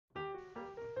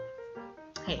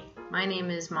Hey, my name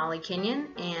is Molly Kinyon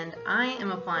and I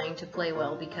am applying to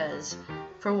Play-Well because,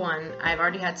 for one, I've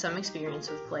already had some experience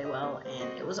with Play-Well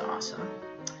and it was awesome.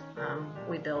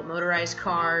 We built motorized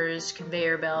cars,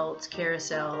 conveyor belts,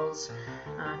 carousels,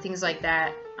 things like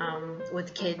that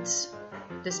with kids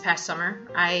this past summer.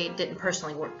 I didn't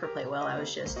personally work for Play-Well, I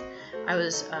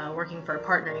was working for a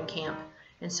partner in camp,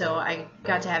 and so I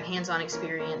got to have hands-on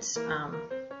experience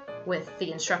with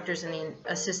the instructors and the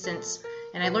assistants,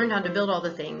 and I learned how to build all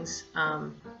the things,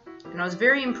 and I was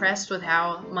very impressed with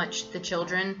how much the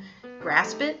children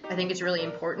grasp it. I think it's really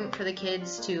important for the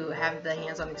kids to have the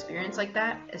hands-on experience like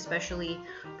that, especially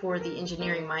for the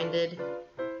engineering-minded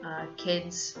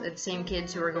kids, the same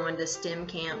kids who are going to STEM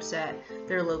camps at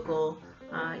their local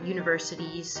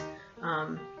universities.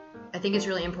 I think it's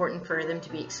really important for them to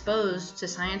be exposed to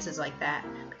sciences like that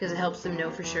because it helps them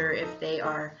know for sure if they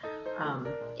are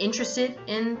interested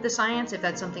in the science, if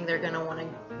that's something they're going to want to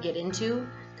get into,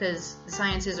 because the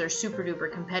sciences are super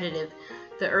duper competitive.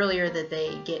 The earlier that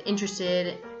they get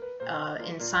interested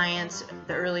in science,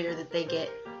 the earlier that they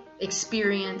get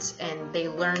experience and they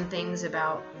learn things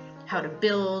about how to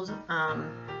build,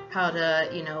 how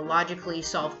to logically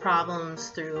solve problems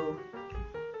through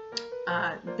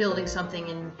building something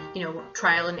and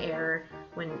trial and error.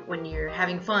 When you're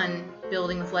having fun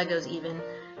building with Legos, even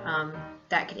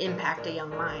that could impact a young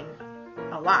mind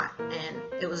a lot, and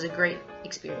it was a great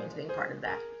experience being part of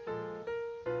that.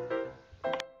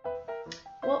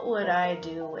 What would I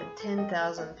do with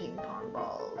 10,000 ping pong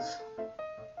balls?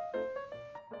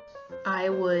 I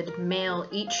would mail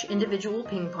each individual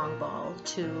ping pong ball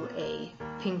to a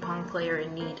ping pong player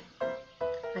in need.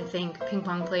 I think ping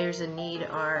pong players in need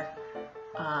are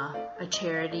a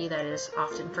charity that is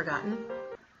often forgotten.